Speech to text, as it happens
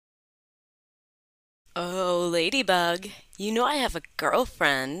Oh, Ladybug, you know I have a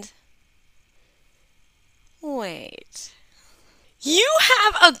girlfriend. Wait. You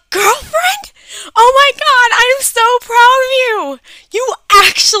have a girlfriend? Oh my god, I'm so proud of you! You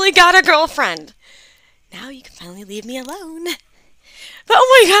actually got a girlfriend! Now you can finally leave me alone. But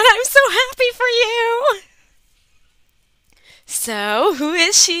oh my god, I'm so happy for you! So, who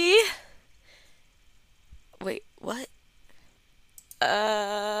is she? Wait, what?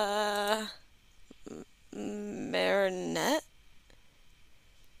 Uh, Marinette?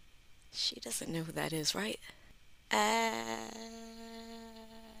 She doesn't know who that is, right?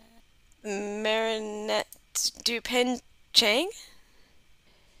 Marinette Dupin Chang?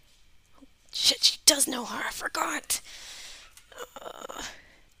 Shit, she does know her. I forgot. Uh,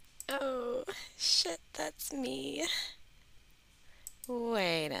 oh, shit, that's me.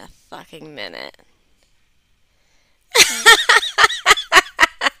 Wait a fucking minute.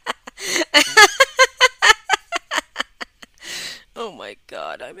 Oh my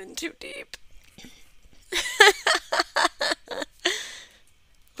god, I'm in too deep.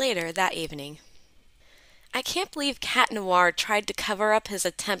 Later that evening. I can't believe Cat Noir tried to cover up his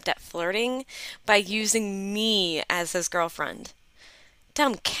attempt at flirting by using me as his girlfriend.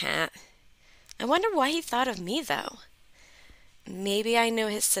 Dumb cat. I wonder why he thought of me, though. Maybe I know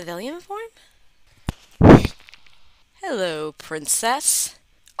his civilian form? Hello, princess.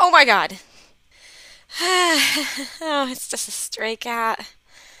 Oh my god. Oh, it's just a stray cat.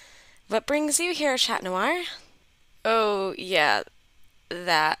 What brings you here, Chat Noir? Oh, yeah,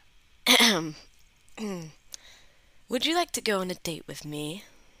 that. Would you like to go on a date with me?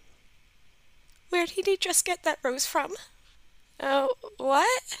 Where did he just get that rose from? Oh,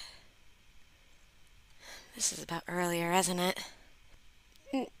 what? This is about earlier, isn't it?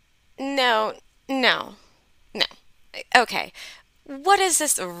 N- no, no, no. Okay, what is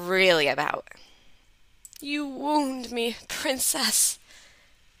this really about? You wound me, princess.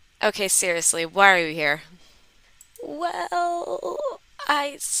 Okay, seriously, why are you here? Well,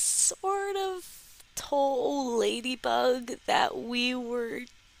 I sort of told Ladybug that we were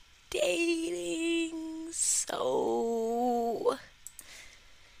dating, so.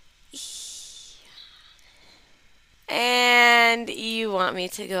 And you want me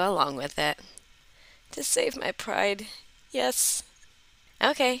to go along with it. To save my pride. Yes.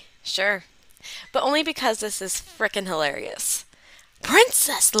 Okay, sure. But only because this is frickin' hilarious.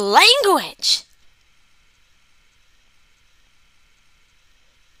 Princess language!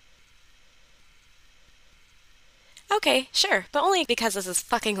 Okay, sure, but only because this is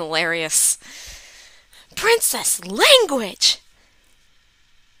fucking hilarious. Princess language!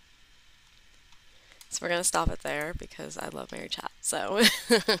 So we're gonna stop it there because I love Marichats. So,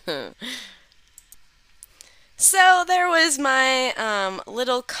 so there was my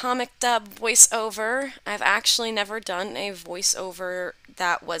little comic dub voiceover. I've actually never done a voiceover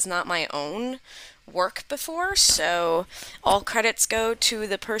that was not my own work before, so all credits go to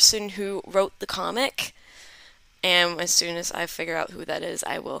the person who wrote the comic. And as soon as I figure out who that is,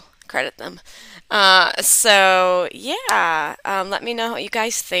 I will credit them. So yeah, let me know what you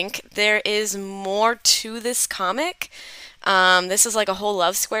guys think. There is more to this comic. This is like a whole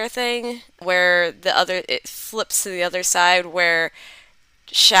love square thing where it flips to the other side where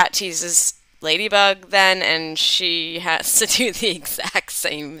Shat teases Ladybug then, and she has to do the exact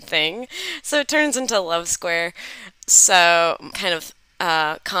same thing. So it turns into Love Square. So kind of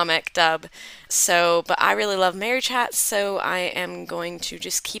comic dub. So, but I really love Marichats, so I am going to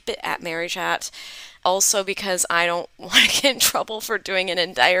just keep it at Marichats. Also because I don't want to get in trouble for doing an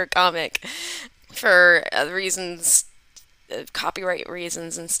entire comic for reasons, copyright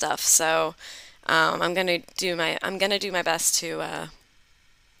reasons and stuff. So I'm gonna do my best to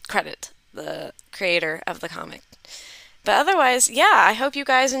credit the creator of the comic. But otherwise, yeah, I hope you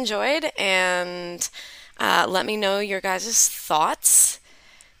guys enjoyed, and let me know your guys' thoughts.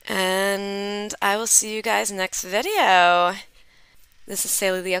 And I will see you guys next video. This is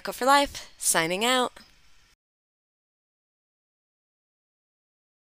Sailor the Yoko for Life, signing out.